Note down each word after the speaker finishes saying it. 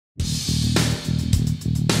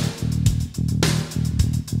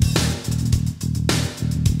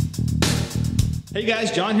Hey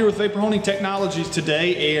guys, John here with Vapor Honing Technologies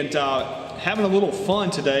today, and having a little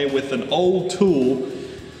fun today with an old tool,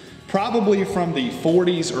 probably from the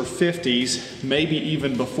 40s or 50s, maybe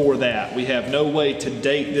even before that. We have no way to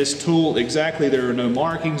date this tool exactly. There are no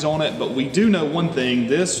markings on it, but we do know one thing.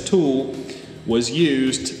 This tool was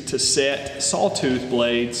used to set sawtooth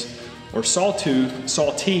blades or saw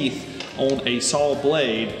teeth on a saw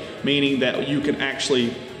blade, meaning that you can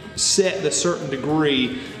actually set the certain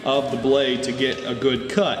degree of the blade to get a good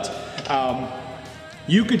cut.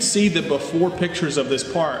 You could see the before pictures of this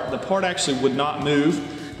part. The part actually would not move.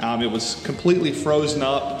 It was completely frozen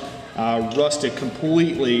up, rusted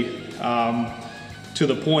completely to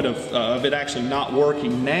the point of it actually not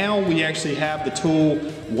working. Now we actually have the tool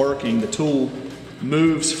working. The tool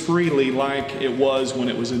moves freely like it was when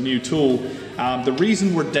it was a new tool. The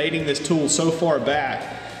reason we're dating this tool so far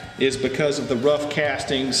back is because of the rough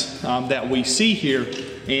castings that we see here,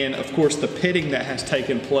 and of course the pitting that has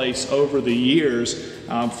taken place over the years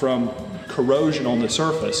from corrosion on the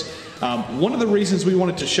surface. One of the reasons we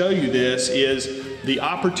wanted to show you this is the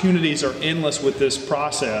opportunities are endless with this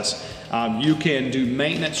process. You can do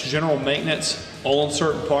maintenance, general maintenance on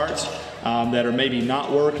certain parts that are maybe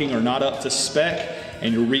not working or not up to spec,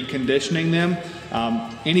 and you're reconditioning them.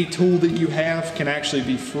 Any tool that you have can actually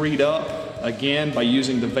be freed up again by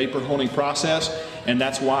using the vapor honing process, and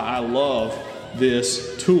that's why I love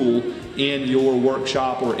this tool in your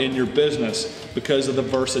workshop or in your business, because of the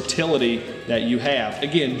versatility that you have.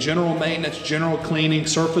 Again, general maintenance, general cleaning,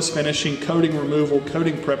 surface finishing, coating removal,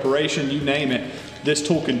 coating preparation, you name it, this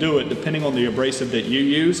tool can do it depending on the abrasive that you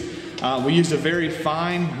use. We used a very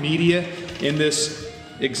fine media in this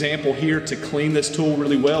example here to clean this tool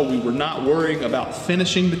really well. We were not worrying about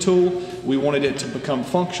finishing the tool. We wanted it to become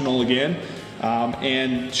functional again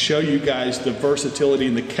and show you guys the versatility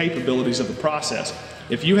and the capabilities of the process.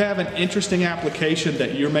 If you have an interesting application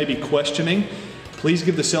that you're maybe questioning, please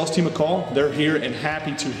give the sales team a call. They're here and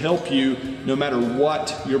happy to help you no matter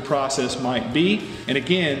what your process might be. And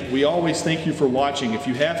again, we always thank you for watching. If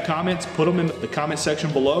you have comments, put them in the comment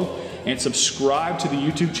section below, and subscribe to the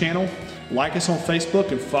YouTube channel. Like us on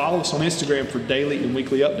Facebook and follow us on Instagram for daily and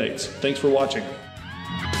weekly updates. Thanks for watching.